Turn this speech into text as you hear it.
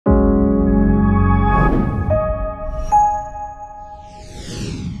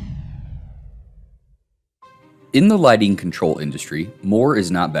In the lighting control industry, more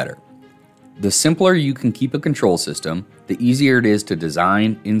is not better. The simpler you can keep a control system, the easier it is to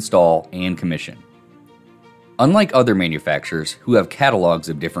design, install, and commission. Unlike other manufacturers who have catalogs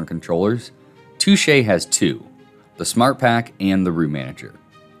of different controllers, Touché has two, the SmartPak and the Room Manager.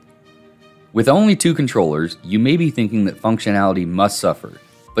 With only two controllers, you may be thinking that functionality must suffer,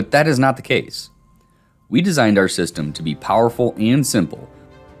 but that is not the case. We designed our system to be powerful and simple,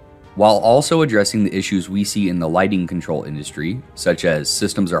 while also addressing the issues we see in the lighting control industry, such as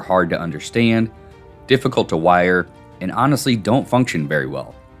systems are hard to understand, difficult to wire, and honestly don't function very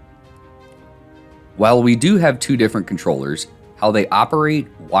well. While we do have two different controllers, how they operate,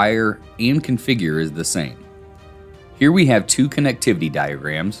 wire, and configure is the same. Here we have two connectivity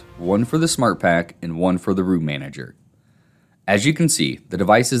diagrams, one for the SmartPak and one for the Room Manager. As you can see, the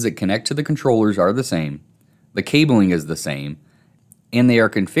devices that connect to the controllers are the same, the cabling is the same, and they are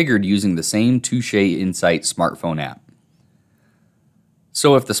configured using the same Touché Insight smartphone app.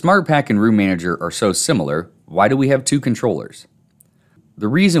 So if the SmartPak and Room Manager are so similar, why do we have two controllers? The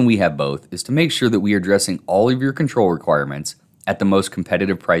reason we have both is to make sure that we are addressing all of your control requirements at the most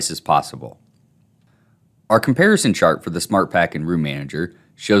competitive prices possible. Our comparison chart for the SmartPak and Room Manager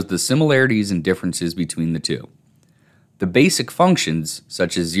shows the similarities and differences between the two. The basic functions,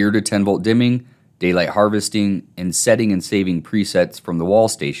 such as 0 to 10 volt dimming, daylight harvesting, and setting and saving presets from the wall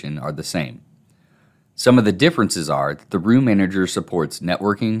station are the same. Some of the differences are that the Room Manager supports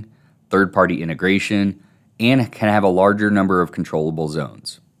networking, third-party integration, and can have a larger number of controllable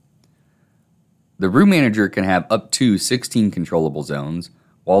zones. The Room Manager can have up to 16 controllable zones,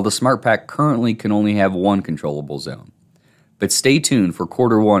 while the SmartPak currently can only have one controllable zone. But stay tuned for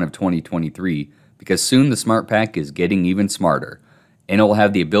Q1 of 2023 because soon the SmartPak is getting even smarter, and it will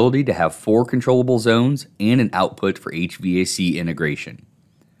have the ability to have 4 controllable zones and an output for HVAC integration.